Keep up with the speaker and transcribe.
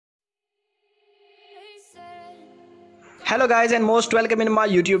Hello guys and most welcome in my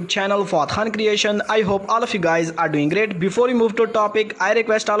YouTube channel for Khan Creation. I hope all of you guys are doing great. Before we move to topic, I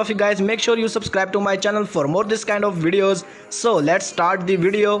request all of you guys make sure you subscribe to my channel for more this kind of videos. So let's start the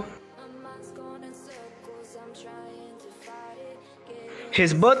video.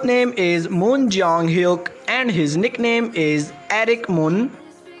 His birth name is Moon Jong-hyuk and his nickname is Eric Moon.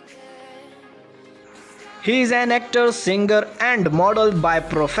 He is an actor, singer and model by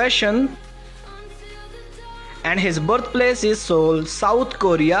profession. And his birthplace is Seoul, South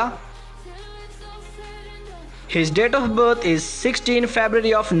Korea. His date of birth is 16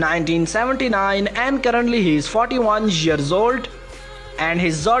 February of 1979 and currently he is 41 years old. And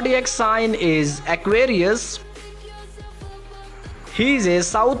his zodiac sign is Aquarius. He is a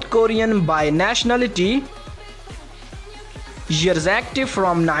South Korean by nationality. Years active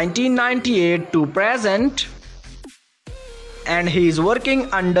from 1998 to present. And he is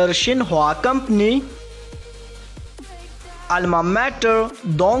working under Shinhwa Company. Alma mater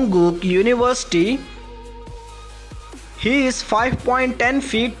Dongguk University. He is 5.10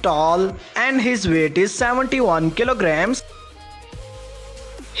 feet tall and his weight is 71 kilograms.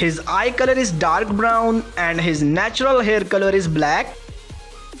 His eye color is dark brown and his natural hair color is black.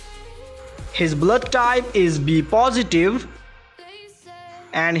 His blood type is B positive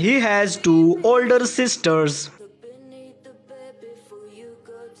and he has two older sisters.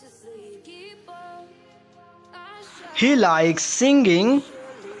 He likes singing,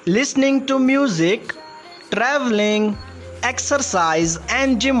 listening to music, traveling, exercise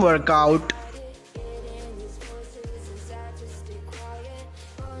and gym workout.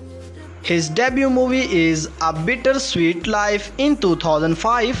 His debut movie is A Bittersweet Life in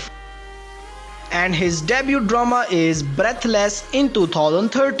 2005 and his debut drama is Breathless in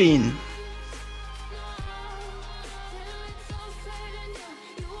 2013.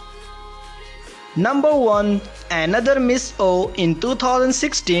 Number 1, Another Miss O in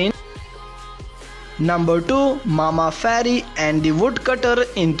 2016. Number 2, Mama Fairy and the Woodcutter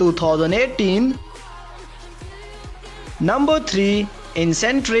in 2018. Number 3,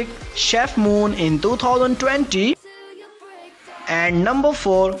 Eccentric Chef Moon in 2020. And number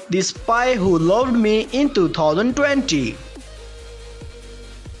 4, The Spy Who Loved Me in 2020.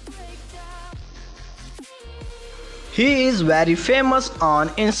 He is very famous on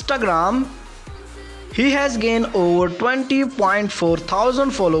Instagram. He has gained over 20.4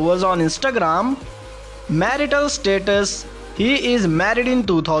 thousand followers on Instagram. Marital status, he is married in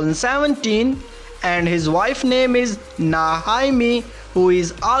 2017 and his wife name is Na Haimi, who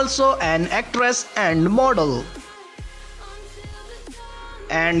is also an actress and model.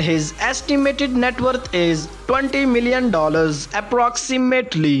 And his estimated net worth is $20 million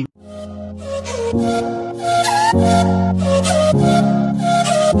approximately.